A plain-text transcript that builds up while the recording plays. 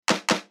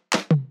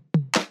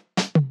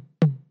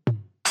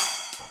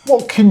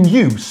What can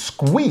you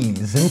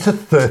squeeze into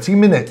 30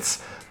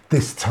 minutes?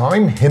 This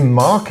time, him,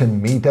 Mark,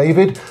 and me,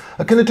 David,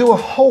 are going to do a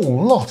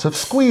whole lot of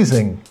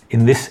squeezing.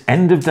 In this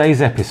end of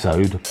days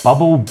episode,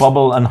 bubble,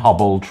 bubble and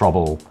hubble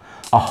trouble.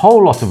 A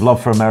whole lot of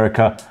love for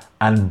America,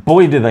 and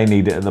boy do they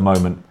need it at the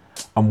moment.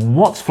 And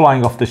what's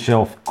flying off the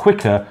shelf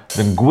quicker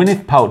than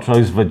Gwyneth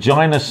Paltrow's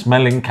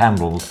vagina-smelling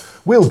candles?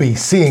 We'll be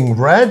seeing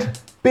red,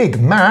 Big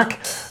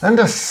Mac,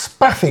 and a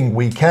spaffing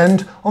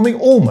weekend on the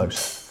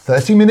almost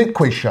 30-minute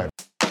quiz show.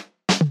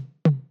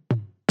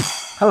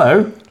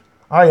 Hello.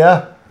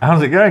 Hiya.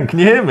 How's it going? Can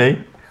you hear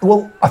me?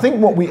 Well, I think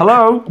what we...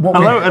 Hello?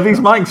 Are these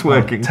mics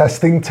working?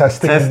 Testing, 1,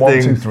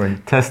 2, 3.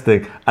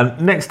 Testing.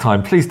 And next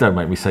time, please don't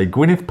make me say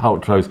Gwyneth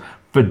Paltrow's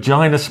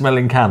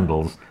vagina-smelling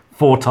candles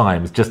 4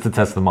 times just to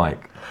test the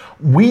mic.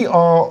 We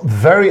are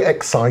very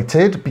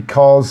excited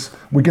because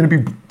we're going to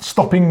be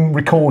stopping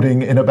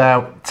recording in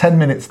about 10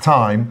 minutes'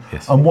 time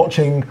and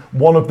watching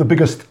one of the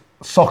biggest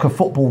soccer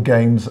football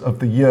games of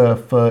the year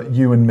for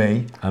you and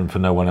me. And for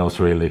no one else,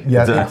 really.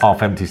 Yeah, it's a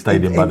half-empty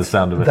stadium by the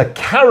sound of it. The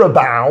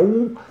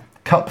Carabao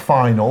Cup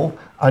final,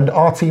 and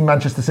our team,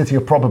 Manchester City, are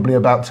probably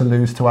about to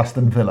lose to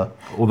Aston Villa.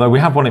 Although we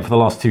have won it for the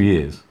last 2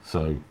 years,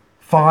 so...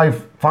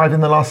 Five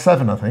in the last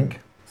 7, I think.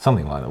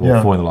 Something like that.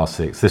 Well, 4 in the last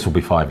 6. This will be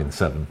 5 in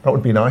 7. That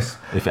would be nice.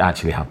 If it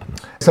actually happens.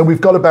 So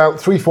we've got about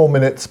 3-4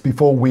 minutes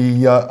before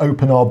we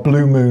open our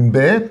Blue Moon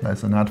beer.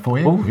 There's an ad for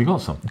you. Oh, you got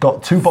some?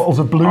 Got 2 bottles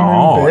of Blue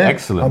Moon beer.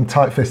 Excellent. I'm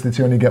tight-fisted, so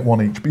you only get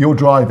 1 each. But you're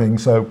driving,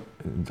 so...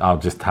 I'll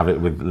just have it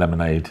with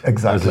lemonade.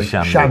 Exactly. As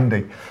a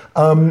shandy.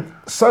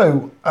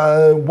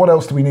 What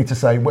else do we need to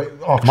say?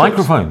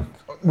 Microphone.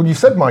 Well, you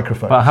said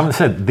microphone. But I haven't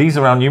said, these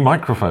are our new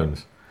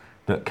microphones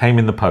that came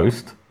in the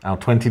post. Our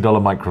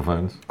 $20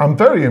 microphones. I'm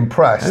very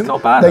impressed. They're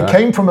not bad. They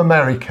came from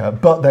America,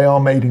 but they are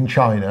made in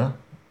China.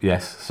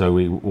 Yes, so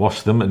we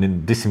washed them and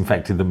then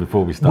disinfected them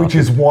before we started. Which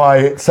is why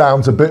it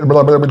sounds a bit... That's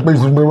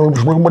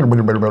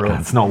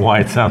not why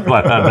it sounds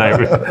like that,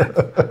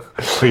 David.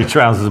 Put your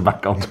trousers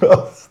back on.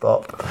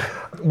 Stop.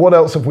 What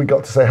else have we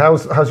got to say?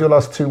 How's your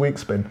last 2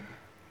 weeks been?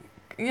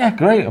 Yeah,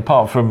 great.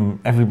 Apart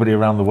from everybody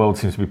around the world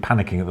seems to be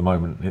panicking at the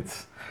moment.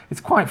 It's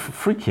quite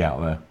freaky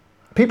out there.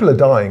 People are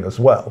dying as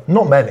well.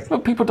 Not many.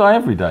 But people die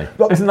every day.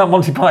 Isn't that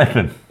Monty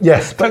Python?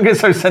 Yes. Don't get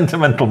so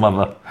sentimental,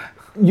 mother.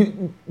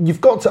 You've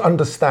got to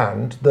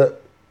understand that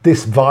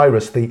this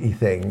virus-y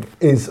thing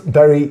is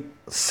very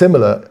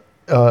similar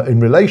in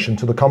relation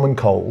to the common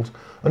cold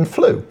and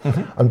flu.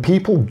 Mm-hmm. And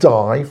people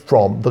die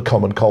from the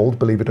common cold,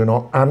 believe it or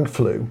not, and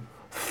flu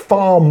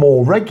far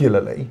more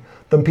regularly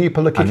than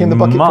people are kicking the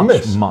bucket from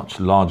this. Much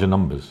larger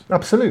numbers.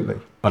 Absolutely.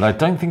 But I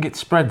don't think it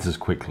spreads as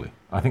quickly.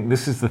 I think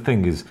this is the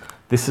thing, is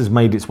this has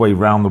made its way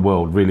around the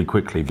world really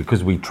quickly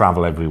because we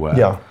travel everywhere.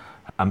 Yeah.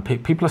 And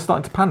people are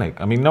starting to panic.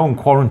 I mean, no one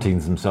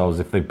quarantines themselves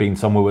if they've been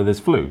somewhere where there's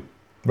flu.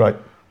 Right.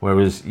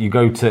 Whereas you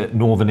go to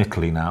northern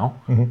Italy now,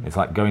 It's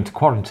like going to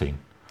quarantine.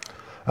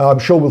 I'm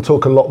sure we'll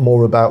talk a lot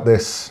more about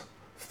this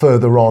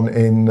further on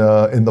in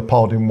the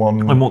pod in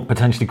one... And what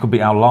potentially could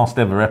be our last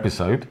ever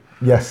episode.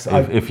 Yes.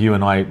 If you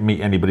and I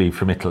meet anybody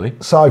from Italy.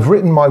 So I've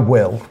written my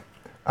will,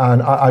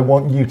 and I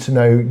want you to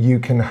know you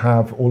can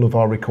have all of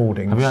our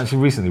recordings. Have you actually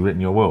recently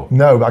written your will?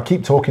 No, but I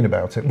keep talking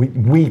about it.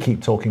 We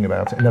keep talking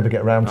about it and never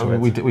get around to it.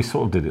 We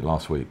sort of did it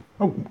last week.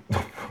 Oh,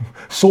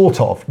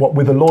 sort of. What,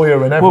 with a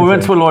lawyer and everything? Well, we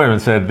went to a lawyer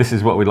and said, this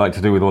is what we'd like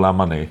to do with all our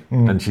money.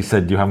 And she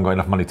said, you haven't got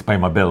enough money to pay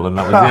my bill. And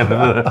that was the end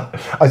of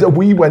it. I said,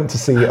 we went to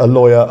see a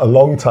lawyer a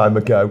long time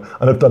ago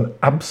and have done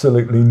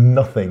absolutely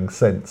nothing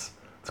since.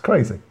 It's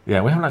crazy.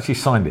 Yeah, we haven't actually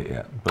signed it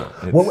yet, but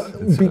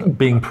it's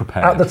being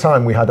prepared. At the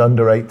time, we had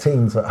under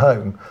 18s at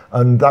home,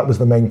 and that was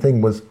the main thing.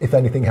 Was if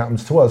anything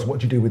happens to us, what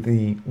do you do with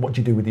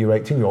your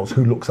 18-year-olds?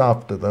 Who looks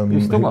after them?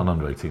 You've still got an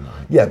under 18, I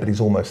think. Yeah, but he's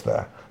almost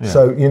there. Yeah.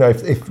 So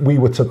if we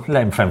were to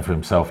let him fend for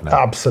himself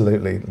now.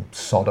 Absolutely,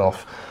 sod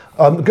off.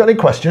 Got any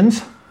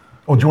questions,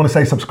 or do you want to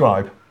say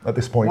subscribe at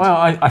this point? Well,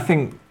 I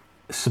think.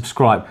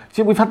 Subscribe.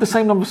 See, we've had the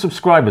same number of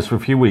subscribers for a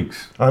few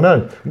weeks. I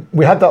know.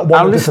 We had that one.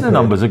 Our listener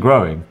numbers are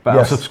growing, but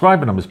our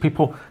subscriber numbers,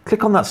 people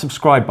click on that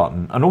subscribe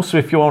button. And also,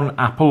 if you're on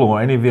Apple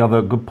or any of the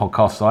other good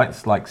podcast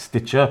sites like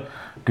Stitcher,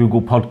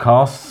 Google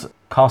Podcasts,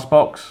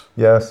 Castbox.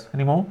 Yes.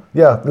 Any more?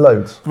 Yeah,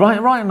 loads. Write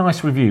a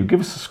nice review.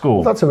 Give us a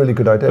score. That's a really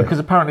good idea. Because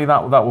apparently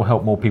that will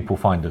help more people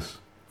find us.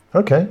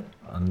 Okay.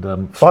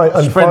 And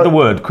spread the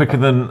word quicker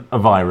than a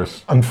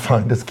virus. And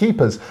find us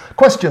keepers.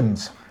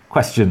 Questions.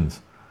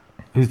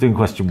 Who's doing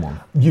question 1?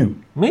 You.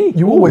 Me?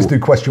 You always do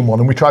question 1,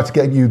 and we try to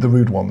get you the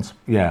rude ones.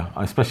 Yeah,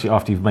 especially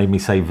after you've made me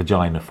say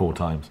vagina 4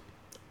 times.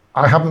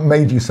 I haven't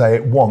made you say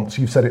it once.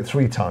 You've said it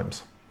 3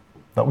 times.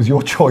 That was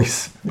your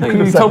choice.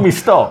 You told me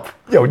stop.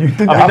 Yeah, well, you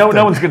didn't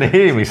no one's going to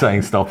hear me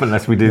saying stop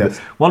unless we do this.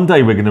 One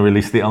day we're going to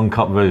release the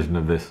uncut version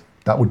of this.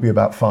 That would be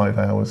about 5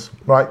 hours.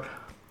 Right.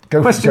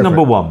 Question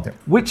number 1. Yeah.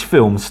 Which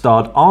film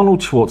starred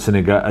Arnold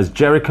Schwarzenegger as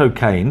Jericho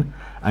Kane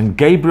and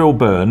Gabriel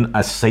Byrne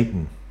as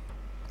Satan?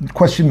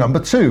 Question number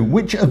 2.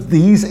 Which of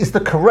these is the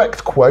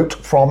correct quote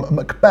from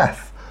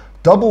Macbeth?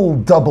 Double,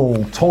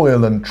 double,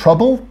 toil and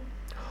trouble.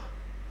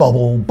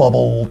 Bubble,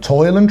 bubble,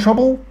 toil and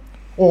trouble.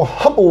 Or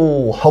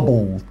hubble,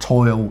 hubble,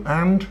 toil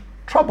and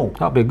trouble.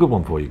 That'll be a good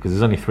one for you because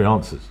there's only 3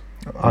 answers.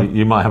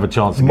 You might have a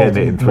chance of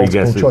getting it in 3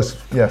 guesses.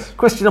 Choice, yes.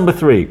 Question number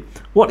 3.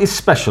 What is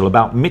special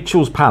about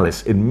Mitchell's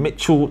Palace in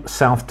Mitchell,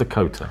 South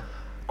Dakota?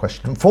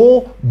 Question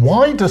 4.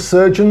 Why do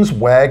surgeons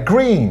wear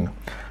green?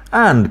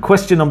 And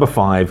question number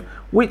 5.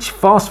 Which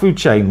fast food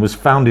chain was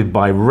founded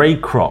by Ray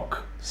Kroc?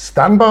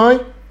 Stand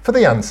by for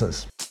the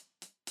answers.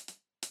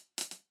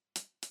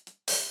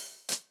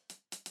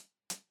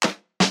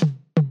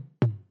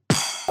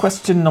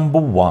 Question number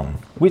 1.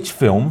 Which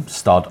film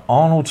starred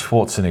Arnold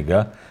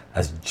Schwarzenegger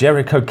as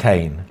Jericho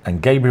Kane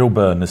and Gabriel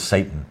Byrne as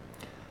Satan?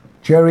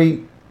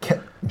 Jerry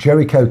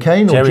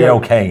Cocaine? Jerry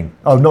O'Kane.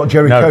 Oh, not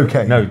Jerry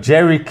Cocaine. No,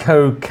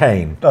 Jericho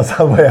Kane. That's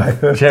the way I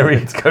heard.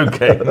 Jerry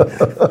Cocaine.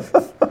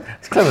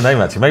 It's a clever name,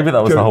 actually. Maybe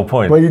that was the whole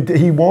point. Well,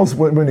 he was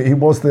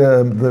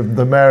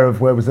the mayor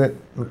of, where was it?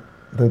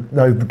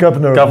 The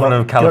governor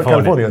of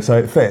California. So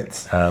it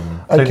fits.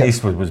 Clint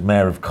Eastwood was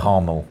mayor of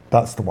Carmel.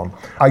 That's the one.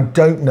 I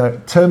don't know.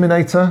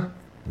 Terminator?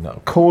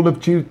 No. Call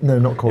of Duty? No,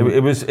 not Call of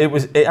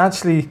Duty. It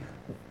actually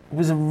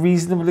was a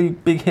reasonably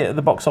big hit at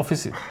the box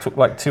office. It took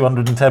like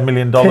 $210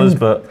 million,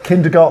 but...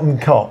 Kindergarten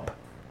Cop.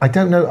 I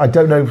don't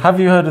know. Have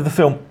you heard of the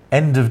film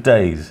End of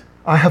Days?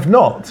 I have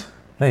not.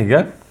 There you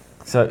go.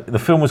 So the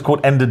film was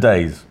called End of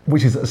Days.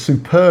 Which is a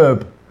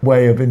superb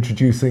way of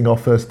introducing our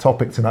first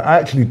topic tonight. I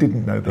actually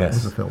didn't know that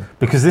was a film.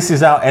 Because this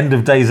is our End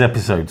of Days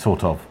episode,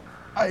 sort of.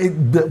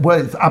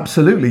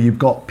 Absolutely. You've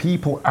got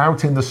people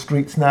out in the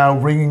streets now,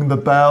 ringing the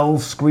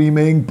bells,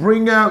 screaming,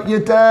 "Bring out your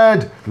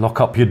dead!" Lock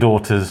up your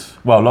daughters.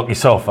 Well, lock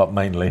yourself up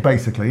mainly.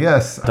 Basically,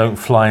 yes. Don't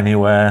fly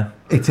anywhere.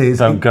 It is.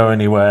 Don't go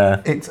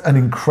anywhere. It's an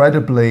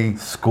incredibly...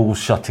 Schools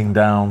shutting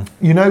down.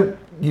 You know,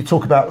 you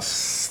talk about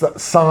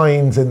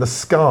signs in the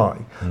sky.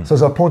 So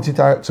as I pointed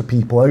out to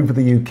people over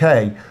the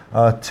UK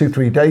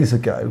 2-3 days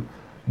ago,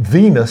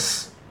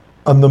 Venus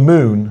and the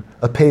moon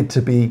appeared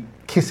to be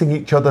kissing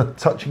each other,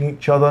 touching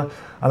each other,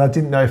 and I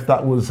didn't know if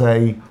that was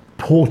a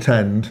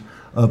portend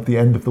of the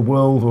end of the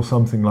world or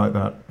something like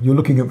that. You're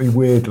looking at me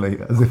weirdly,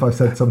 as if I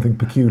said something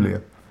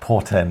peculiar.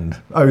 Portend.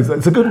 Oh,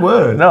 it's a good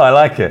word. No, I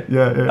like it.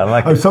 Yeah. I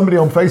like it. Somebody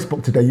on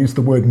Facebook today used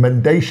the word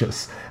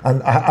mendacious,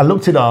 and I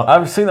looked it up.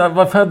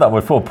 I've heard that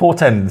before.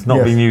 Portend's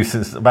not been used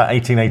since about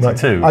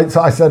 1882. Right.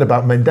 I said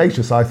about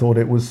mendacious, I thought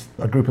it was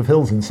a group of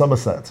hills in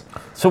Somerset.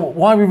 So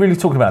why are we really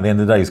talking about the end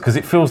of days? Because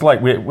it feels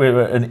like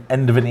we're at an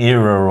end of an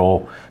era,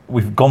 or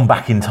we've gone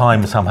back in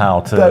time somehow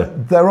to...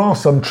 There are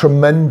some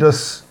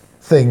tremendous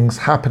things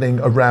happening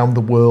around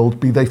the world,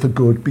 be they for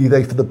good, be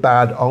they for the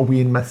bad. Are we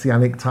in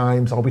messianic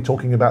times? Are we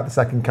talking about the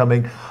second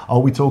coming? Are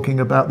we talking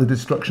about the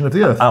destruction of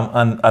the earth?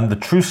 And the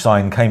true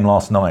sign came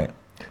last night.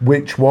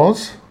 Which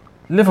was?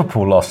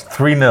 Liverpool lost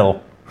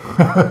 3-0.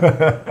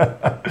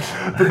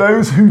 For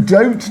those who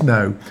don't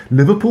know,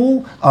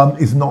 Liverpool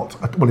is not,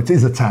 well, it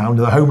is a town,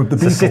 the home of the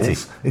Beatles. A city.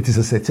 It is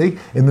a city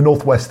in the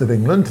northwest of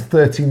England,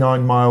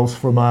 39 miles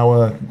from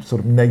our sort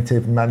of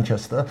native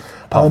Manchester.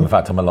 Apart from the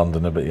fact I'm a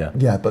Londoner, but yeah.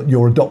 Yeah, but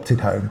your adopted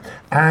home.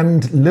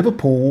 And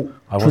Liverpool...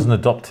 I wasn't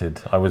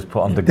adopted. I was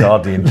put under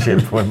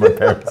guardianship when my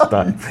parents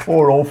died.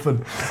 Poor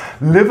orphan.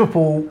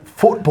 Liverpool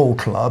Football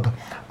Club,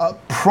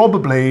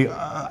 probably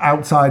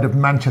outside of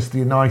Manchester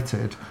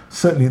United,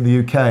 certainly in the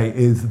UK,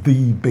 is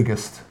the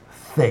biggest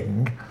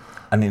thing.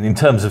 And in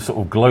terms of sort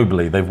of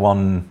globally, they've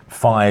won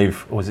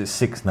 5, or is it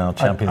 6 now,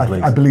 Champions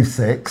Leagues? I believe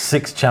 6.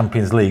 6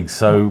 Champions Leagues.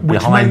 So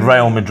behind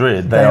Real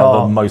Madrid, they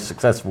are the most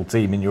successful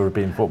team in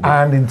European football.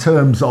 And in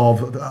terms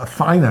of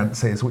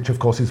finances, which of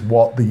course is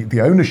what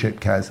the ownership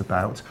cares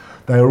about,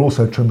 they are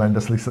also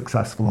tremendously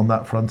successful on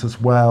that front as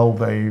well.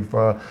 They've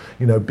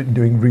been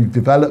doing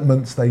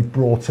redevelopments. They've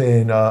brought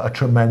in a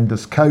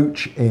tremendous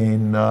coach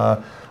in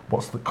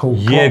what's the called?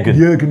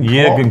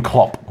 Jurgen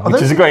Klopp,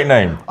 which is a great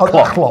name.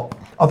 Klopp.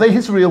 Are they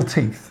his real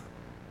teeth?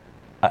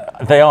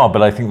 They are,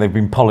 but I think they've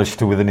been polished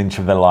to within an inch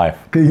of their life.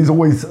 He's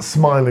always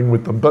smiling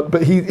with them,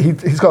 but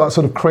he's got that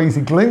sort of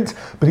crazy glint.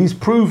 But he's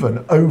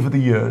proven over the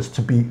years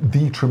to be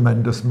the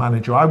tremendous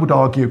manager. I would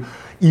argue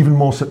even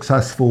more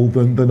successful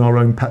than our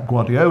own Pep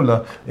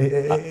Guardiola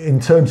in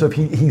terms of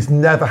he's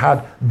never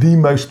had the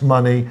most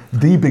money,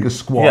 the biggest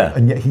squad,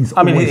 and yet he's.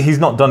 He's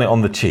not done it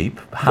on the cheap.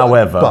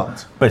 However,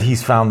 but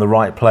he's found the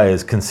right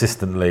players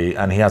consistently,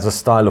 and he has a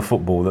style of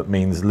football that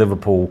means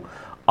Liverpool,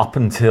 up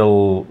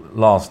until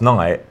last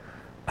night,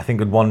 I think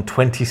had won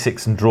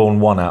 26 and drawn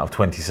 1 out of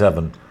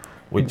 27,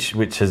 which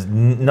has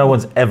no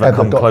one's ever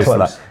come close to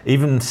that.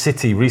 Even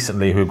City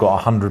recently, who got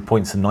 100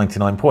 points and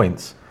 99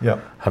 points,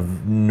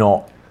 have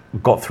not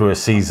got through a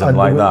season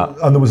that.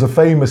 And there was a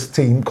famous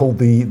team called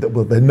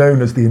they're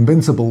known as the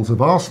Invincibles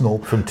of Arsenal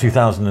from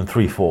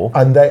 2003-04.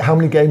 And how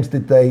many games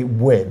did they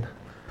win?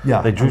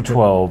 Yeah, they drew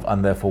 12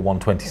 and therefore won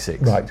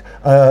 26. Right,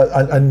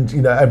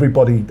 and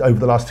everybody over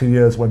the last 2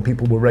 years, when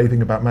people were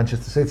raving about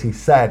Manchester City,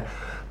 said,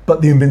 but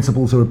the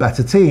Invincibles are a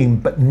better team.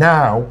 But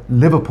now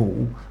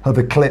Liverpool have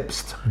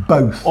eclipsed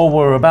both. Or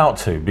were about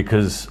to,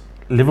 because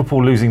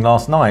Liverpool losing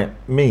last night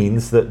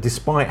means that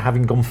despite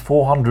having gone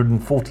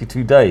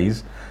 442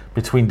 days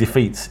between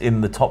defeats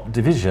in the top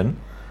division,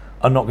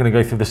 are not going to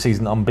go through the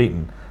season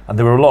unbeaten. And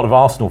there were a lot of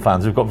Arsenal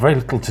fans who've got very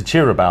little to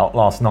cheer about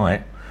last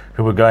night,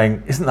 who were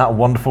going, isn't that a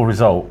wonderful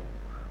result?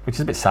 Which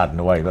is a bit sad in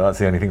a way, but that's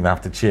the only thing they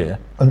have to cheer.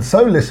 And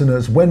so,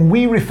 listeners, when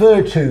we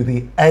refer to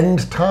the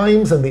end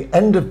times and the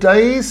end of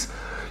days,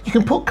 you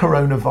can put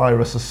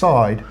coronavirus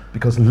aside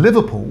because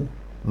Liverpool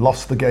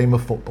lost the game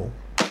of football.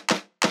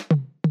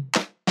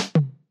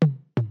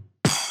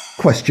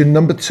 Question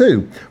number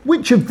 2.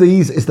 Which of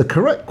these is the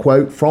correct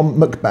quote from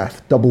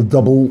Macbeth? Double,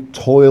 double,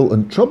 toil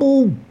and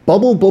trouble,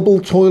 bubble,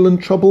 bubble, toil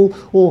and trouble,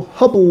 or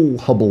hubble,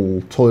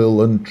 hubble,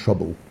 toil and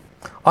trouble?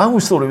 I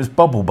always thought it was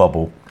bubble,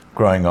 bubble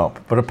growing up,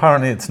 but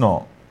apparently it's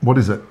not. What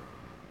is it?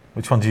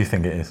 Which one do you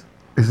think it is?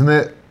 Isn't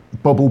it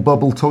bubble,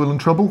 bubble, toil and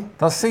trouble?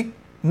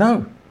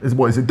 No. Is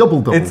it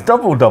double, double? It's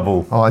double,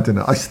 double. Oh, I don't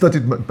know. I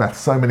studied Macbeth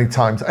so many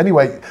times.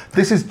 Anyway,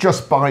 this is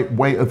just by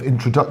way of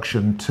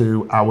introduction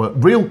to our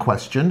real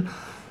question,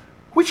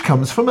 which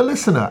comes from a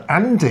listener,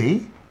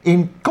 Andy,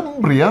 in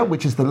Cumbria,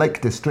 which is the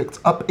Lake District,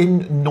 up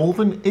in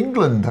northern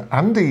England.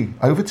 Andy,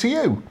 over to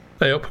you.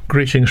 Hey up,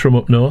 greetings from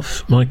up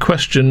north. My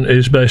question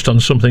is based on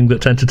something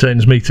that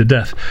entertains me to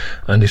death,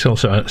 and it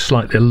also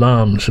slightly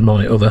alarms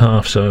my other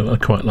half, so I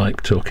quite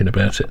like talking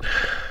about it.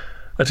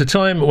 At a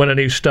time when a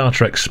new Star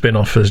Trek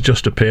spin-off has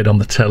just appeared on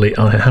the telly,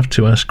 I have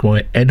to ask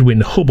why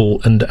Edwin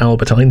Hubble and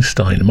Albert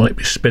Einstein might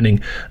be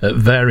spinning at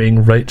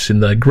varying rates in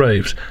their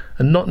graves,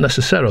 and not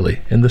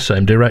necessarily in the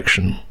same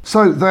direction.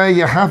 So there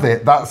you have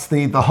it. That's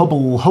the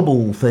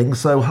Hubble thing.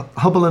 So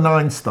Hubble and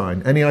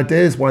Einstein. Any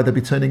ideas why they'd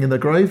be turning in their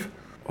grave?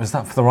 Was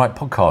that for the right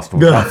podcast or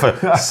was that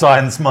for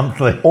Science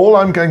Monthly? All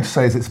I'm going to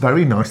say is it's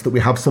very nice that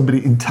we have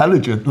somebody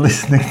intelligent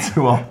listening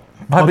to our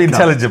Might podcast. be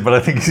intelligent, but I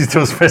think he's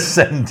still pressed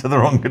send to the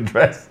wrong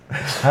address.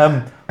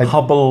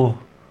 Hubble.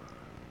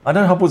 I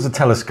know Hubble's a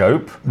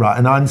telescope. Right,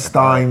 and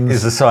Einstein's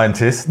Is a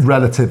scientist.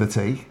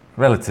 relativity.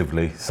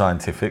 Relatively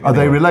scientific. Are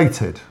they anyway.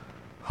 related?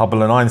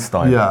 Hubble and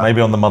Einstein. Yeah. Maybe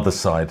on the mother's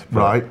side.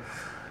 Right.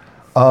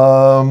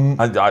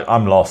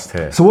 I'm lost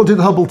here. So what did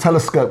the Hubble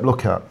telescope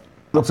look at?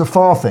 Looked at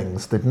far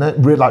things, didn't it?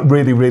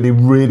 Really, really,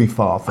 really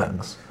far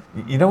things.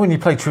 You know when you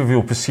play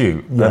Trivial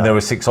Pursuit Yeah. and there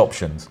were 6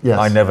 options? Yes.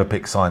 I never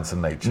pick science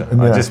and nature.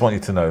 Yeah. I just want you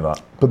to know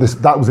that. But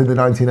that was in the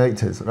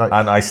 1980s, right?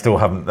 And I still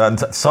haven't. And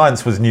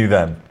science was new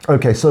then.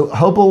 Okay, so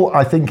Hubble,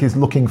 I think, is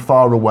looking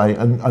far away,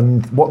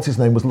 and what's his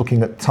name was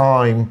looking at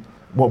time.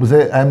 What was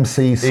it?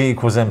 MC. E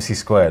equals MC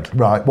squared.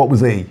 Right. What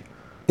was E?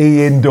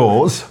 E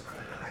indoors.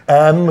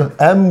 M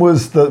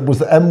was the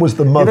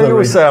mother. You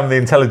always say I'm the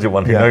intelligent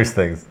one who knows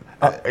things.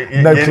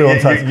 No clue on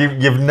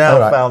time. You've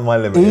now found my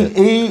limit.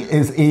 E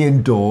is E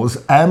indoors.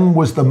 M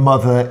was the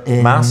mother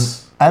in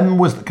Mass. M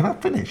was. Can I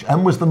finish?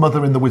 M was the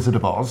mother in The Wizard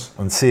of Oz.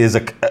 And C is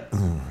a.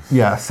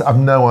 Yes, I've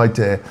no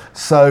idea.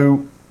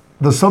 So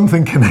there's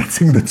something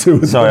connecting the two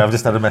of them. Sorry, I've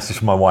just had a message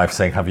from my wife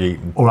saying, "Have you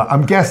eaten?" All right,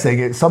 I'm guessing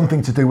it's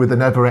something to do with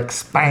an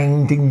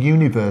ever-expanding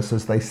universe,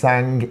 as they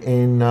sang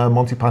in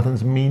Monty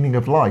Python's Meaning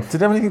of Life.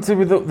 Did it have anything to do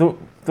with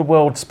the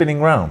world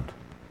spinning round?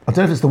 I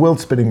don't know if it's the world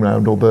spinning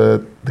round or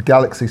the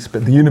galaxy,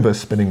 the universe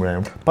spinning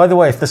round. By the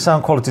way, if the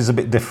sound quality is a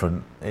bit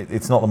different,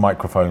 it's not the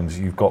microphones.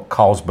 You've got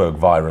Carlsberg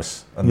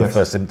virus, and Yes. the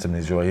first symptom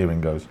is your hearing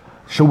goes.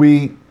 Shall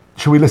we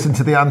listen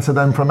to the answer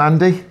then from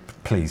Andy?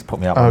 Please put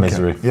me out of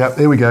misery. Yeah,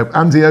 here we go.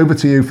 Andy, over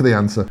to you for the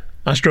answer.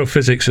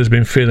 Astrophysics has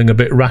been feeling a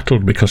bit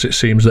rattled because it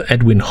seems that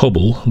Edwin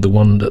Hubble, the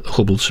one that the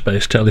Hubble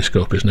Space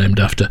Telescope is named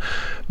after,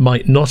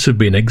 might not have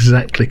been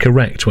exactly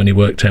correct when he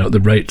worked out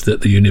the rate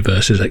that the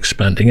universe is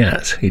expanding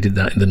at. He did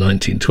that in the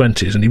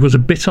 1920s, and he was a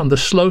bit on the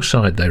slow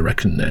side, they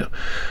reckon now.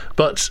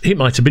 But he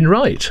might have been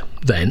right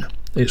then.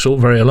 It's all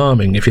very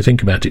alarming if you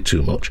think about it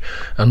too much,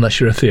 unless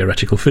you're a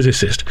theoretical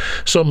physicist.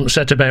 Some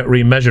set about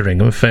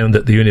remeasuring and found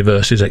that the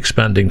universe is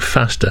expanding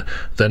faster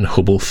than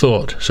Hubble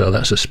thought, so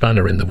that's a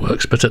spanner in the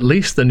works. But at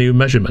least the new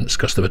measurements,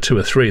 because there were 2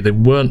 or 3, they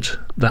weren't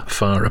that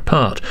far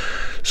apart.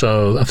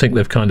 So I think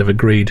they've kind of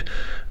agreed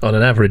on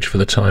an average for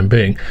the time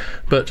being.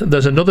 But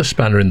there's another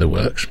spanner in the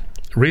works.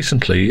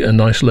 Recently, a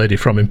nice lady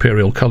from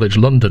Imperial College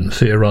London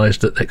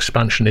theorised that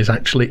expansion is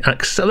actually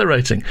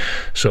accelerating.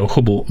 So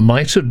Hubble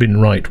might have been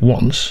right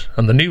once,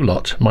 and the new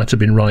lot might have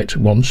been right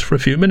once for a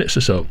few minutes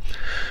or so.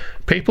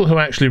 People who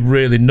actually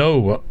really know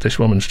what this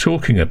woman's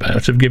talking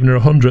about have given her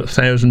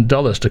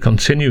 $100,000 to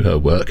continue her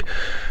work,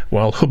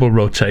 while Hubble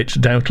rotates,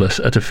 doubtless,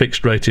 at a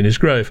fixed rate in his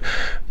grave.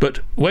 But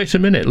wait a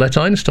minute, let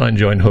Einstein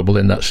join Hubble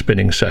in that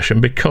spinning session,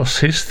 because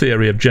his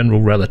theory of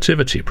general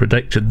relativity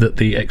predicted that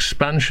the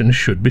expansion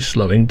should be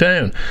slowing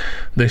down.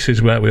 This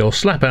is where we all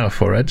slap our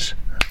foreheads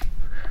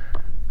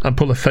and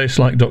pull a face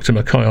like Dr.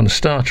 McCoy on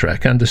Star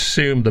Trek and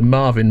assume the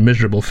Marvin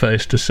miserable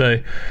face to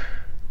say,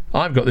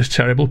 I've got this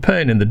terrible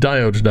pain in the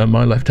diodes down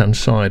my left-hand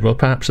side. Well,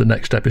 perhaps the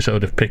next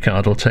episode of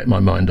Picard will take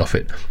my mind off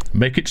it.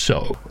 Make it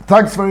so.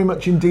 Thanks very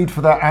much indeed for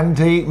that,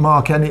 Andy.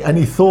 Mark,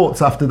 any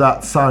thoughts after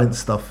that science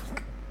stuff?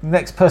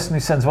 Next person who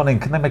sends one in,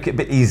 can they make it a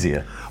bit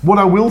easier? What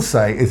I will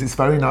say is it's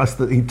very nice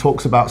that he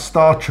talks about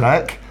Star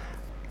Trek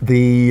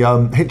the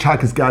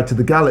Hitchhiker's Guide to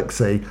the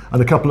Galaxy,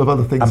 and a couple of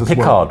other things And as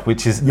Picard, well.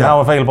 which is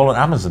now available on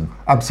Amazon.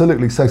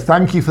 Absolutely. So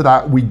thank you for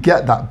that. We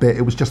get that bit.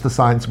 It was just the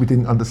science we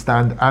didn't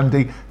understand.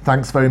 Andy,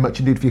 thanks very much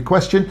indeed for your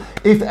question.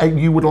 If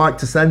you would like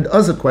to send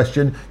us a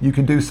question, you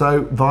can do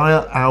so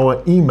via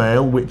our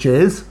email, which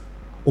is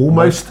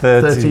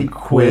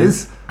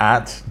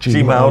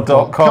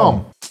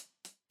almost30quiz@gmail.com.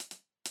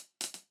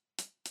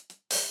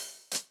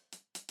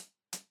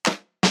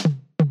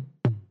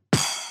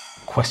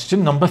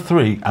 Question number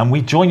 3, and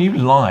we join you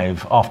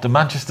live after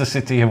Manchester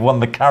City have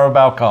won the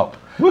Carabao Cup.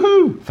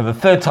 Woohoo! For the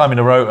 3rd time in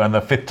a row and the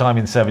 5th time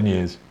in 7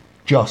 years.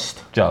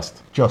 Just,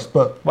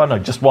 but Well, no,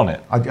 just won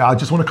it. I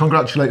just want to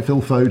congratulate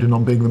Phil Foden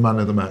on being the man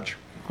of the match.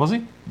 Was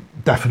he?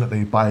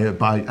 Definitely.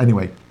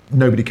 Anyway,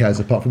 nobody cares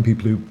apart from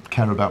people who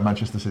care about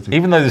Manchester City.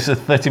 Even though this is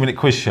a 30-minute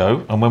quiz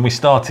show, and when we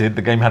started,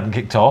 the game hadn't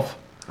kicked off.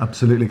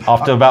 Absolutely.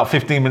 After about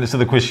 15 minutes of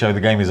the quiz show, the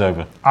game is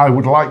over. I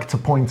would like to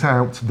point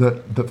out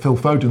that Phil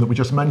Foden, that we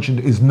just mentioned,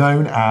 is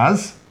known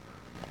as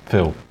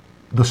Phil.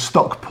 the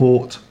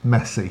Stockport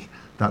Messi.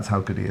 That's how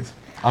good he is.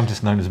 I'm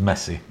just known as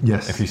Messi.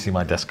 Yes. If you see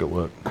my desk at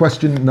work.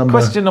 Question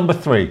number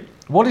 3.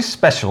 What is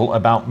special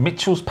about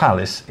Mitchell's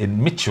Palace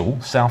in Mitchell,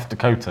 South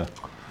Dakota?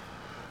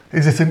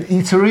 Is it an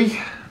eatery?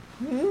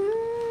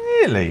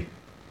 Really?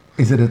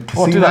 Is it a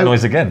casino? Oh, do that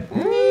noise again.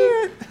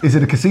 Is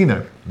it a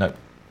casino? No.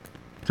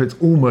 So it's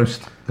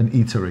almost an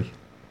eatery.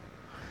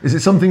 Is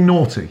it something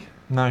naughty?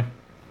 No.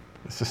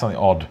 It's just something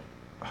odd.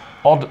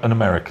 Odd and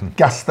American.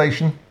 Gas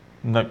station?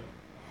 No.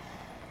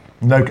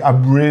 No,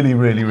 I'm really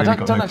I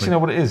don't actually know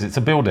what it is. It's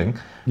a building,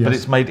 Yes. but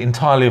it's made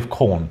entirely of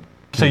corn.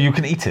 So you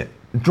can eat it.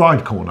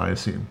 Dried corn, I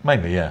assume.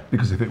 Mainly, yeah.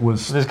 Because if it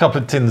was... There's a couple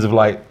of tins of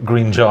like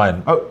Green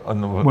Giant.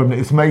 On the, Well,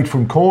 it's made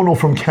from corn or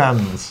from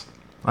cans?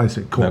 I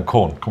see. Corn. No,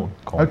 corn.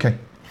 Okay.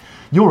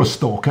 You're a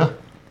stalker.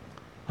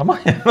 Am I?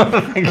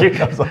 Thank you.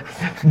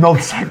 Non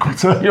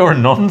sequitur. You're a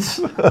nonce.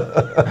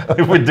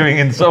 If we're doing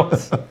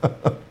insults.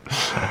 But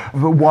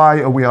why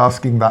are we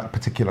asking that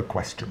particular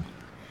question?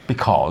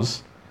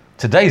 Because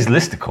today's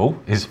listicle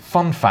is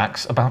fun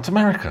facts about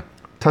America.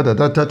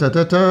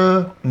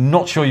 Ta-da-da-da-da-da.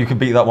 Not sure you could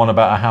beat that one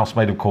about a house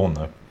made of corn,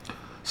 though.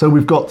 So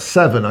we've got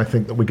 7, I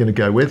think, that we're going to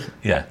go with.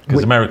 Yeah,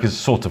 because America's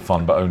sort of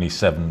fun, but only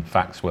 7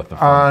 facts worth of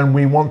fun. And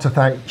we want to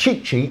thank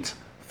Cheat Sheet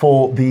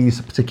for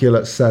these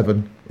particular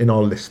 7 in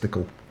our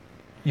listicle.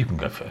 You can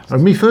go first.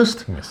 Me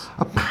first? Yes.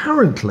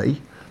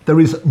 Apparently, there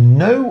is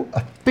no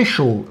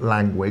official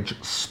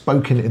language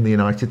spoken in the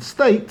United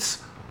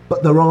States,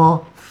 but there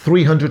are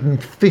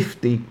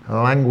 350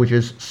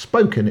 languages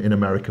spoken in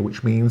America,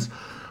 which means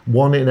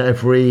 1 in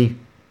every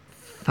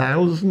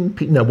 1,000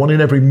 people. No, 1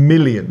 in every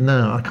million.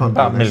 No, I can't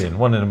do About a this. million.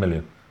 1 in a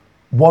million.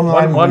 One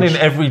language. 1 in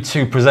every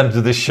 2 presenters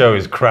of this show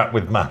is crap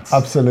with maths.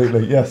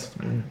 Absolutely, yes.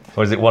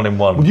 Or is it 1 in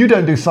 1? Well, you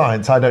don't do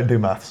science, I don't do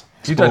maths.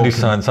 You don't do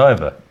science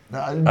either.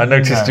 I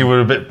noticed you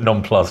were a bit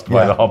nonplussed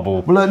by the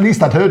Hubble. Well, at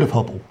least I'd heard of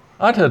Hubble.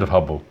 I'd heard of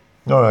Hubble.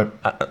 All right.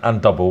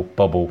 And double,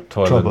 bubble,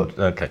 toilet. Trouble.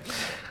 Okay.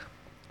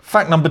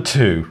 Fact number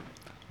 2.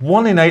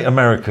 1 in 8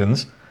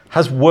 Americans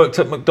has worked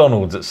at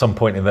McDonald's at some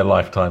point in their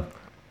lifetime.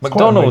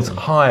 McDonald's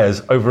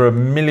hires over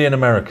 1 million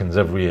Americans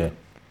every year.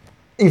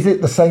 Is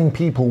it the same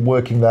people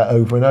working there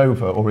over and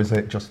over, or is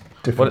it just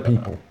different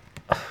people?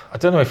 I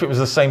don't know if it was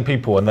the same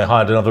people and they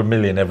hired another 1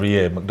 million every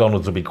year.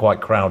 McDonald's would be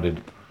quite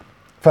crowded.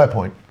 Fair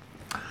point.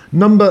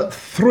 Number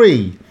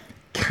 3.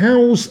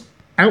 Cows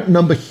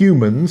outnumber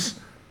humans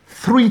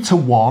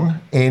 3-1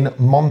 in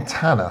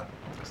Montana.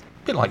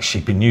 A bit like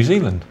sheep in New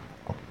Zealand.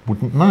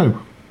 Wouldn't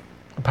know.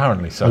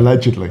 Apparently so.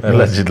 Allegedly. yes.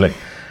 Allegedly.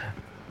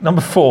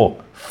 Number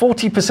 4.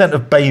 40%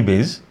 of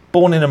babies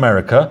born in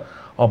America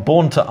are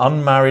born to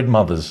unmarried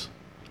mothers.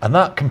 And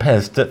that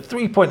compares to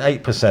 3.8%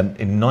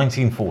 in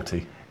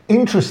 1940.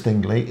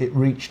 Interestingly, it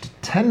reached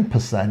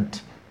 10%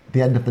 at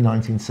the end of the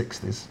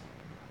 1960s.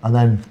 And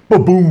then,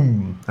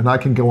 boom! And I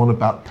can go on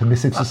about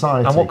permissive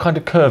society. And what kind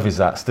of curve is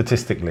that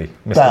statistically,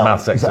 Mr.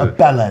 Maths Is it a expert?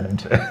 bell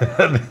end?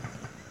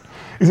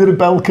 Is it a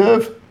bell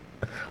curve?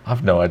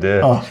 I've no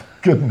idea. Oh,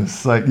 goodness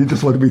sake. You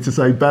just wanted me to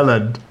say bell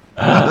end.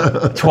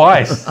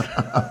 Twice. We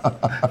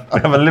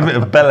have a limit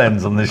of bell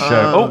ends on this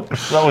show.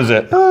 That was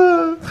it.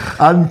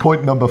 And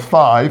point number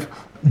 5.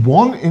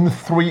 1 in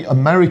 3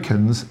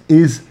 Americans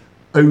is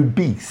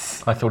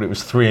obese. I thought it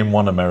was 3 in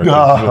 1 American.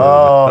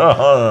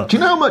 Do you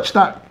know how much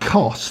that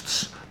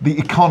costs the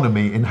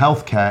economy in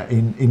healthcare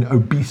in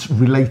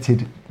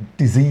obese-related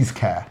disease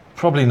care?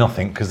 Probably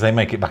nothing, because they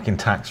make it back in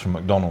tax from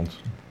McDonald's.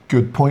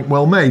 Good point,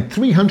 well made.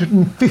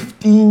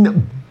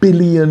 $315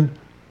 billion.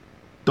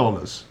 That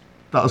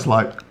was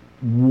like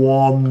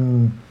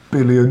 $1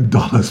 billion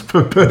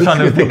per person. I'm trying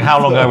to think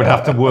how long I would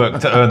have to work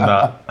to earn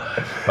that.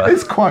 But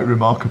It's quite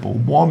remarkable.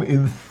 1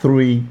 in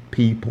 3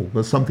 people.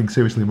 There's something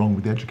seriously wrong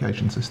with the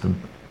education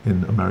system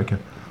in America.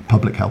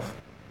 Public health.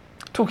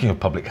 talking of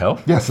public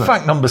health, Yes, sir.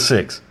 fact number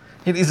 6.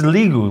 It is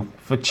legal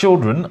for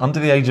children under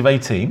the age of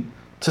 18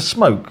 to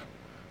smoke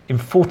in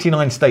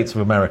 49 states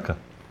of America.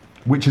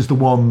 Which is the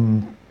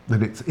one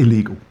that it's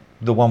illegal.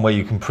 The one where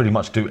you can pretty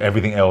much do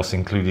everything else,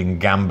 including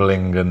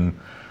gambling and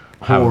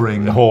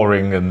Whoring.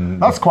 whoring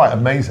and That's quite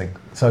amazing.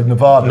 So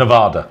Nevada.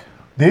 Nevada.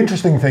 The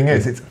interesting thing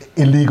is it's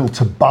illegal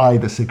to buy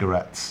the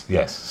cigarettes.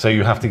 Yes, so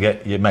you have to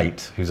get your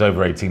mate who's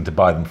over 18 to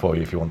buy them for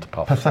you if you want to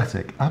puff.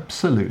 Pathetic,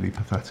 absolutely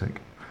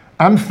pathetic.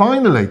 And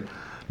finally,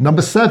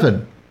 number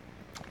 7,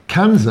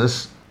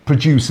 Kansas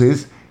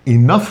produces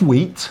enough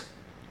wheat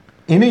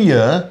in a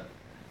year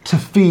to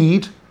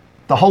feed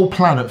the whole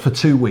planet for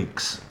 2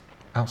 weeks.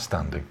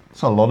 Outstanding.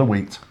 It's a lot of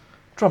wheat.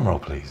 Drum roll,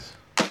 please.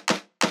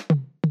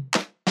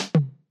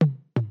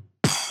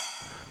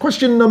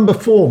 Question number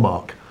 4,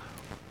 Mark.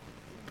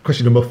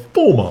 Question number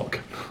 4, Mark.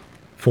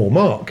 4,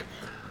 Mark.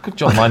 Good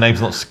job, my name's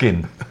not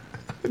Skin.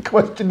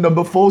 Question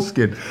number 4,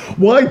 Skin.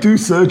 Why do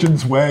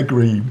surgeons wear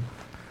green?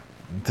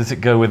 Does it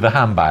go with the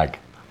handbag?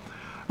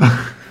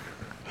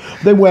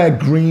 They wear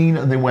green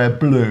and they wear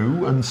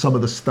blue, and some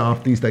of the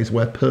staff these days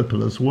wear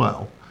purple as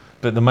well.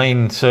 But the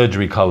main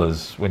surgery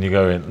colours when you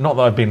go in, not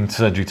that I've been in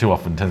surgery too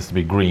often, tends to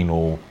be green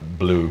or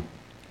blue.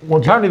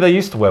 Apparently they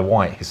used to wear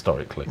white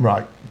historically.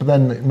 Right, but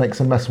then it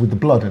makes a mess with the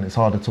blood and it's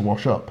harder to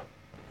wash up.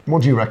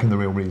 What do you reckon the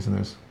real reason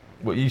is?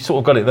 Well, you sort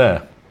of got it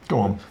there. Go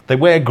on. They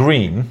wear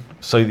green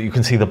so that you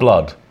can see the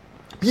blood.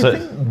 You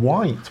think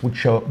white would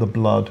show up the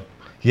blood?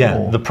 Yeah,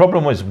 more? the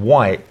problem was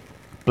white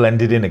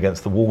blended in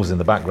against the walls in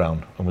the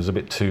background and was a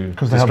bit too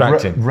distracting.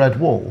 Because they have red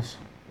walls?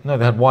 No,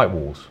 they had white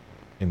walls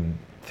in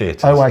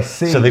theatres. Oh, I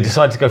see. So they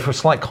decided to go for a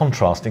slight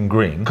contrast in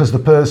green. Because the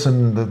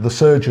person, the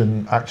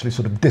surgeon, actually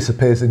sort of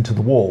disappears into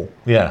the wall.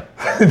 Yeah.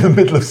 In the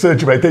middle of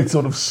surgery, they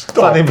sort of stop. It's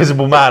like the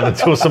Invisible Man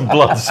until some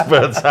blood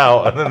spurts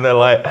out, and then they're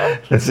like,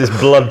 there's this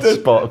blood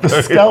spot.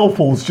 The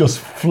scalpel's just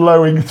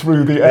flowing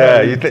through the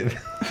air. Yeah, you think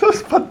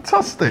that's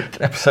fantastic.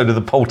 episode of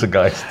the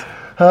Poltergeist.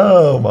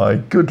 Oh my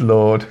good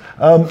lord.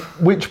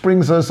 Which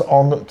brings us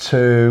on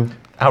to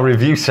Our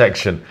review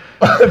section.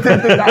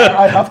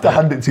 I have to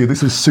hand it to you.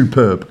 This is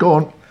superb. Go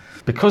on.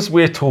 Because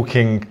we're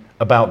talking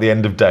about the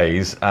end of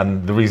days,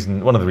 and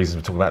one of the reasons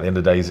we're talking about the end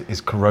of days is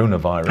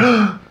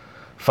coronavirus.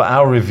 For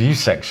our review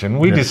section,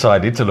 we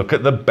decided to look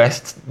at the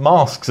best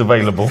masks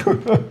available to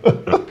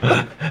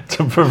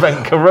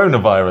prevent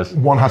coronavirus.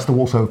 One has to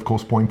also, of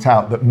course, point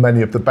out that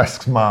many of the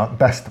best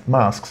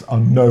masks are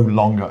no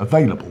longer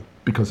available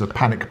because of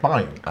panic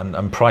buying.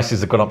 And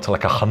prices have gone up to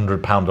like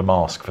 £100 a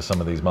mask for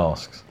some of these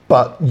masks.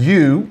 But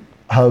you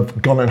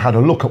have gone and had a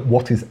look at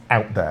what is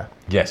out there.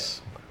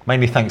 Yes.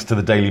 Mainly thanks to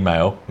the Daily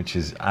Mail, which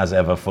is, as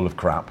ever, full of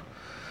crap.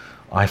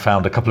 I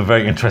found a couple of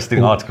very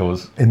interesting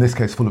articles. In this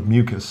case, full of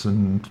mucus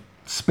and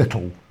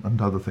spittle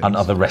and other things. And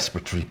other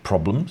respiratory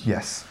problems.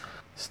 Yes.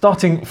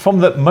 Starting from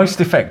the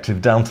most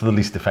effective down to the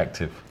least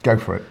effective. Go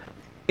for it.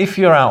 If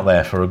you're out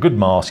there for a good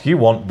mask, you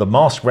want the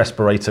mask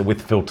respirator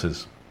with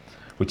filters,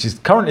 which is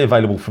currently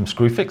available from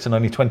Screwfix and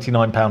only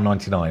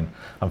 £29.99.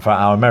 And for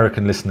our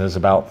American listeners,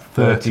 about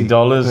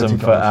 $30. And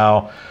for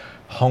our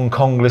Hong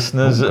Kong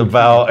listeners,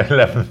 about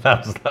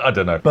 11,000. I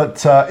don't know.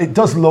 But it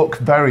does look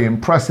very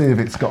impressive.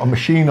 It's got a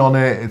machine on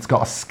it. It's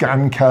got a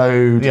scan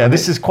code. Yeah,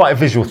 this is quite a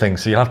visual thing,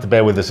 so you'll have to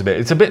bear with us a bit.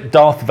 It's a bit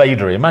Darth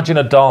Vader-y. Imagine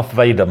a Darth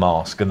Vader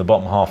mask in the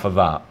bottom half of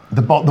that.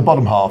 The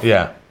bottom half?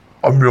 Yeah.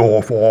 I'm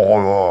your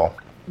father.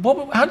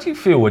 How do you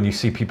feel when you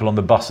see people on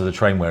the bus or the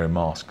train wearing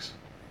masks?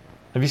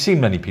 Have you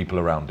seen many people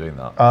around doing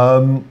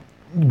that?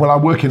 Well, I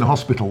work in a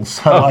hospital,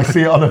 so I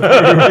see it on a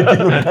very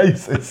regular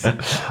basis. Do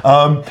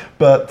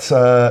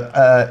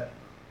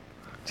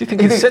you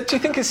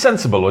think it's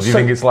sensible, or do you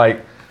think it's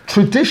like...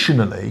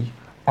 Traditionally,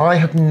 I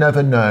have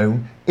never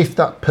known if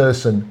that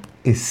person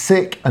is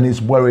sick and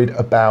is worried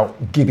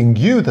about giving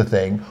you the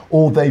thing,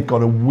 or they've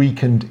got a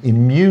weakened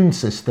immune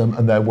system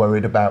and they're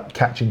worried about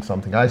catching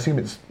something. I assume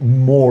it's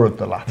more of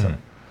the latter.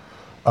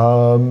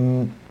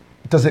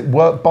 Does it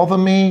bother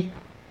me?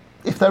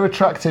 If they're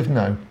attractive,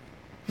 no.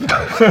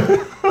 I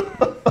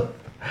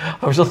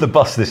was on the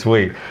bus this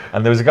week,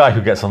 and there was a guy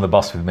who gets on the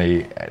bus with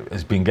me,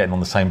 has been getting on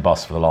the same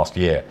bus for the last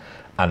year,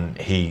 and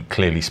he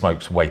clearly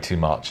smokes way too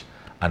much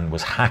and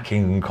was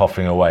hacking and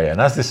coughing away. And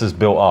as this has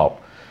built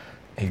up,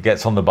 he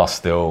gets on the bus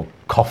still,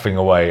 coughing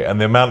away,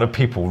 and the amount of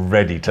people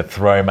ready to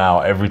throw him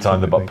out every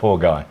time poor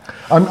guy.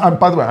 And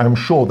by the way, I'm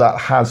sure that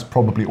has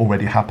probably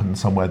already happened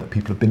somewhere, that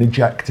people have been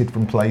ejected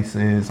from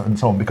places and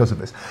so on because of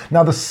this.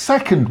 Now, the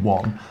second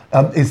one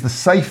is the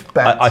safe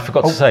bet. I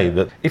forgot to say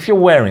that if you're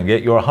wearing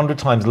it, you're 100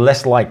 times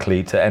less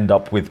likely to end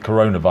up with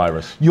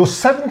coronavirus. You're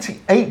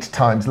 78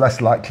 times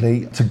less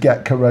likely to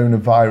get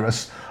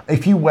coronavirus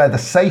if you wear the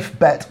Safe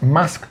Bet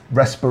mask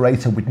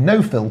respirator with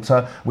no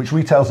filter, which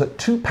retails at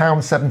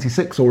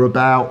 £2.76 or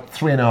about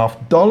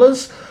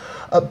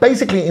 $3.50.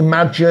 Basically,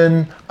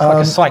 imagine... like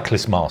a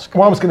cyclist mask.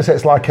 Well, I was going to say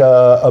it's like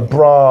a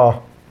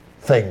bra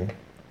thing.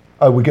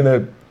 Oh, we're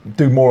going to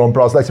do more on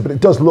bras later, but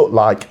it does look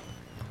like...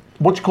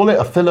 What do you call it?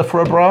 A filler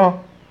for a bra?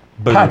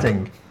 Boob.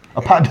 Padding.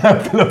 A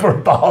filler for a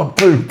bra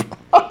boob.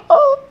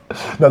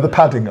 No, the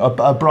padding. A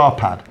bra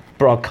pad.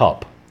 Bra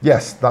cup.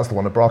 Yes, that's the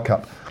one, a bra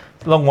cup.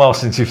 Long while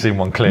since you've seen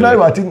one, clearly.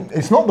 No, I didn't.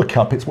 It's not the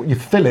cup. It's what you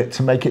fill it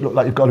to make it look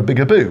like you've got a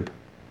bigger boob.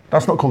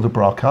 That's not called a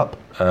bra cup.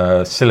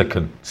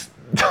 Silicone.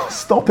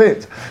 Stop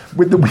it.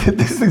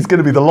 This is going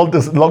to be the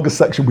longest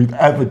section we've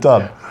ever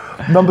done.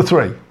 Number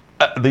 3.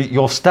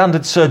 Your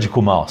standard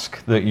surgical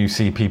mask that you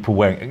see people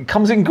wearing, it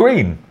comes in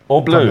green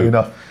or blue. Funnily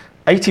enough.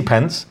 80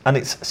 pence, and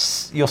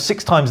you're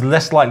 6 times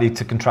less likely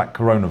to contract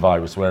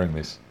coronavirus wearing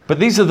this. But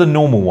these are the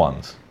normal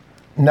ones.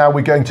 Now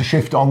we're going to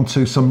shift on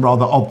to some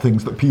rather odd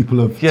things that people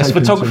have Yes,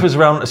 taken photographers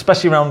around,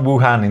 especially around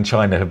Wuhan in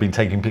China, have been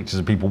taking pictures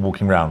of people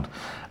walking around.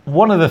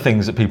 One of the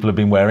things that people have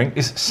been wearing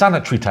is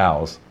sanitary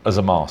towels as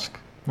a mask.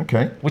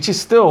 Okay. Which is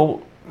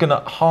still going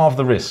to halve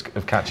the risk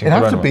of catching It'd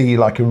coronavirus. have to be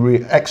like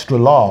a extra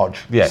large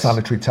Yes.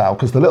 sanitary towel,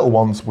 because the little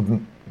ones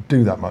wouldn't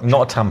do that much.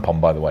 Not a tampon,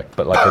 by the way,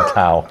 but like a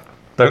towel.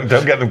 Don't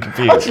get them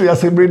confused. Actually,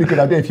 that's a really good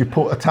idea. If you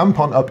put a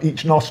tampon up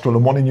each nostril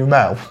and one in your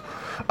mouth,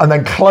 and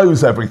then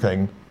close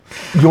everything,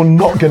 you're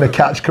not going to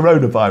catch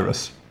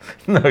coronavirus.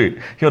 No,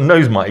 your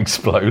nose might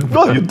explode.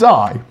 Well, you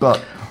die,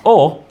 but...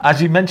 Or,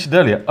 as you mentioned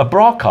earlier, a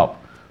bra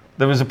cup.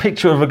 There was a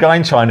picture of a guy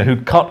in China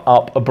who'd cut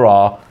up a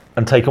bra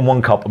and taken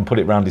one cup and put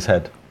it round his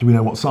head. Do we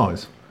know what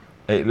size?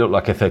 It looked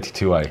like a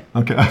 32A.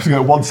 Okay, I was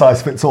going to one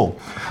size fits all.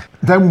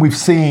 Then we've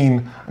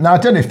seen... Now, I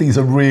don't know if these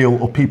are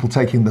real or people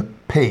taking the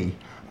pee,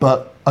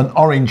 but an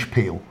orange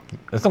peel.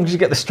 As long as you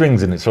get the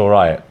strings in, it's all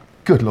right.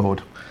 Good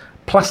Lord.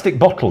 Plastic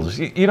bottles.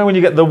 You know when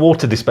you get the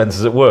water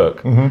dispensers at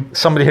work? Mm-hmm.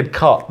 Somebody had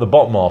cut the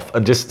bottom off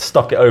and just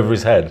stuck it over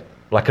his head,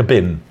 like a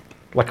bin.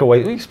 Like a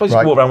waste. You're supposed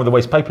to walk around with a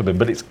waste paper bin,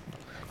 but it's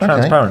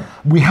transparent.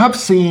 We have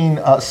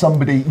seen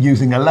somebody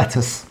using a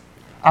lettuce,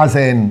 as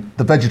in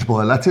the vegetable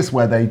lettuce,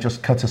 where they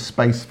just cut a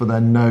space for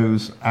their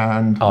nose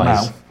and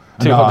mouth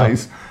and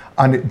eyes,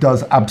 and it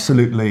does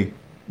absolutely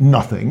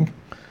nothing.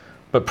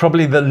 But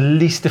probably the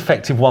least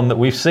effective one that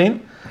we've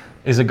seen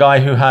is a guy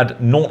who had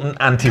Norton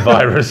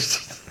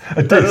antivirus.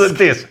 a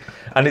disc.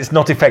 And it's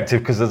not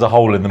effective because there's a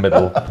hole in the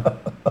middle.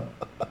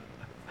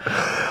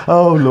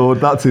 Oh, Lord,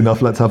 that's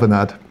enough. Let's have an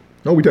ad.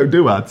 No, we don't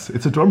do ads.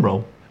 It's a drum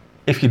roll.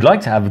 If you'd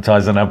like to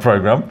advertise on our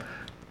programme,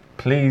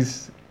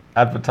 please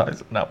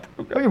advertise on our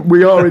programme.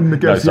 We are in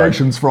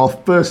negotiations for our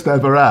first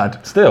ever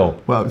ad.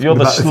 Still, well, you're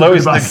the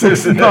slowest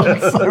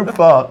negotiator so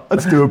far.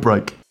 Let's do a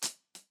break.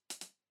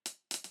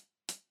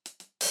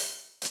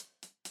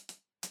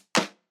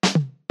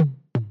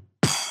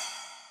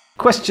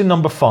 Question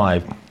number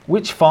 5.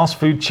 Which fast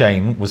food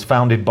chain was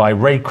founded by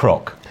Ray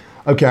Kroc?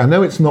 Okay, I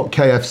know it's not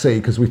KFC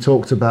because we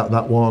talked about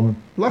that one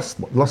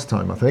last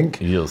time, I think.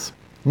 Yes.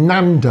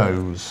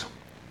 Nando's.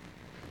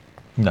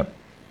 No.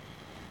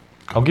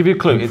 I'll give you a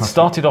clue. It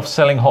started off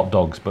selling hot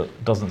dogs, but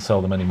doesn't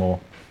sell them anymore.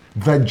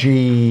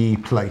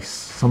 Veggie place,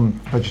 some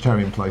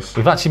vegetarian place.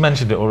 We've actually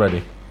mentioned it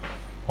already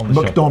on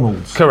the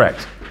McDonald's. show.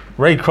 Correct.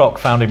 Ray Kroc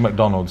founded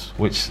McDonald's,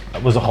 which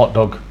was a hot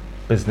dog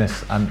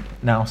business and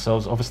now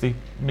sells obviously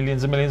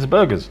millions and millions of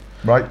burgers.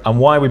 Right. And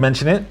why we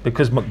mention it?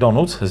 Because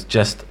McDonald's has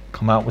just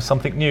come out with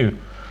something new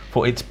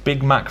for its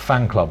Big Mac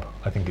fan club,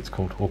 I think it's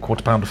called, or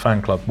Quarter Pounder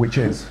fan club. Which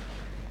is?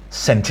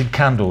 Scented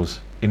candles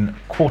in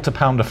Quarter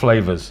Pounder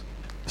flavours.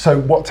 So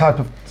what type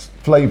of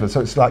flavour? So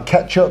it's like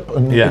ketchup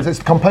and it's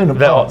the component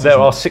parts. There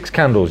are 6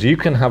 candles. You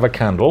can have a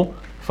candle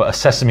for a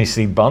sesame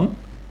seed bun,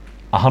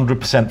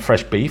 100%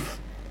 fresh beef,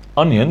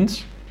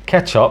 onions,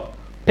 ketchup,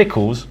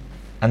 pickles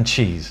and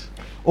cheese.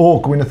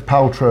 Or Gwyneth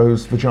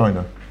Paltrow's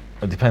vagina.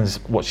 It depends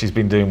what she's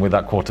been doing with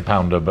that Quarter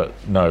Pounder, but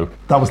no.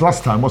 That was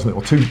last time, wasn't it?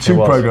 Or two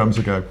programmes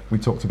ago we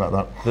talked about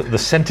that. The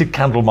scented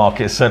candle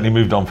market has certainly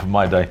moved on from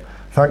my day.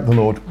 Thank the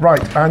Lord.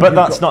 Right. And but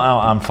that's not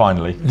our and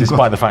finally,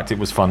 despite the fact it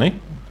was funny.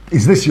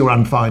 Is this your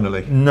and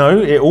finally? No,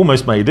 it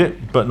almost made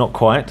it, but not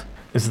quite.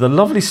 It's the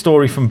lovely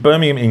story from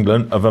Birmingham,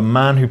 England, of a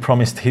man who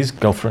promised his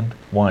girlfriend,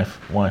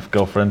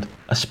 girlfriend,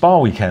 a spa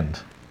weekend.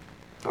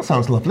 That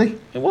sounds lovely.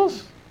 It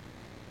was.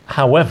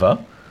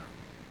 However,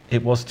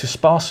 it was to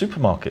Spar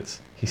supermarkets.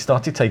 He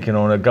started taking her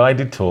on a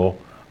guided tour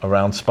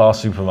around Spar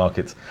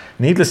supermarkets.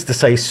 Needless to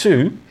say,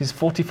 Sue, his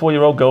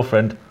 44-year-old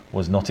girlfriend,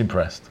 was not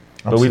impressed.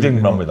 But we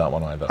didn't run with that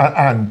one either.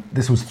 And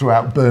this was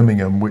throughout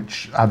Birmingham,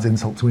 which adds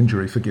insult to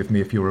injury. Forgive me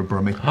if you're a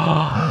brummie.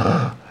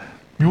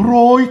 You're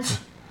right.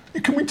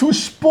 You're coming to a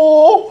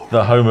spa.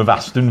 The home of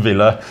Aston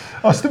Villa.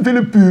 Aston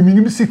Villa,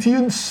 Birmingham City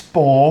and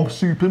Spa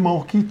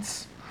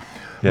supermarkets.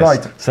 Yes.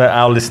 Right. So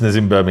our listeners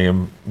in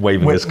Birmingham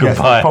waving us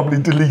goodbye. Yes,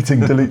 probably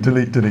deleting,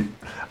 delete.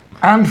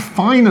 And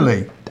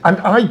finally, and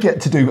I get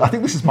to do, I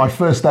think this is my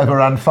first ever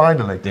and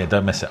finally. Yeah,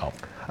 don't mess it up.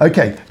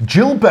 Okay,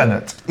 Jill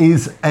Bennett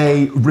is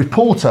a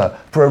reporter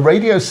for a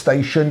radio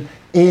station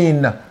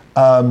in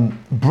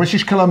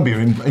British Columbia,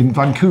 in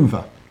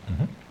Vancouver.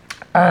 Mm-hmm.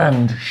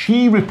 And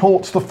she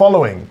reports the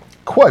following,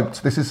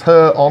 quote, this is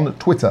her on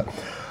Twitter.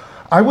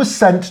 I was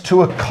sent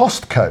to a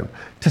Costco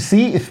to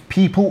see if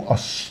people are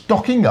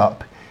stocking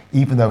up,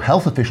 even though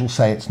health officials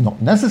say it's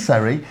not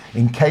necessary,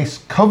 in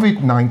case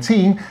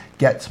COVID-19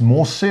 gets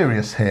more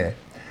serious here.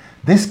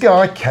 This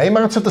guy came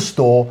out of the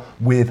store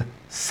with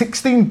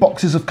 16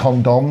 boxes of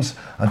condoms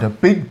and a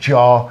big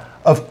jar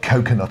of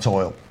coconut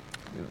oil.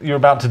 You're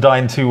about to die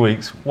in 2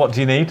 weeks. What do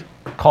you need?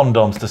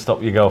 Condoms to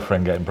stop your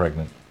girlfriend getting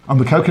pregnant. And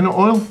the coconut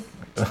oil?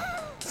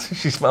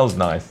 She smells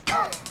nice.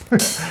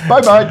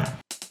 Bye-bye.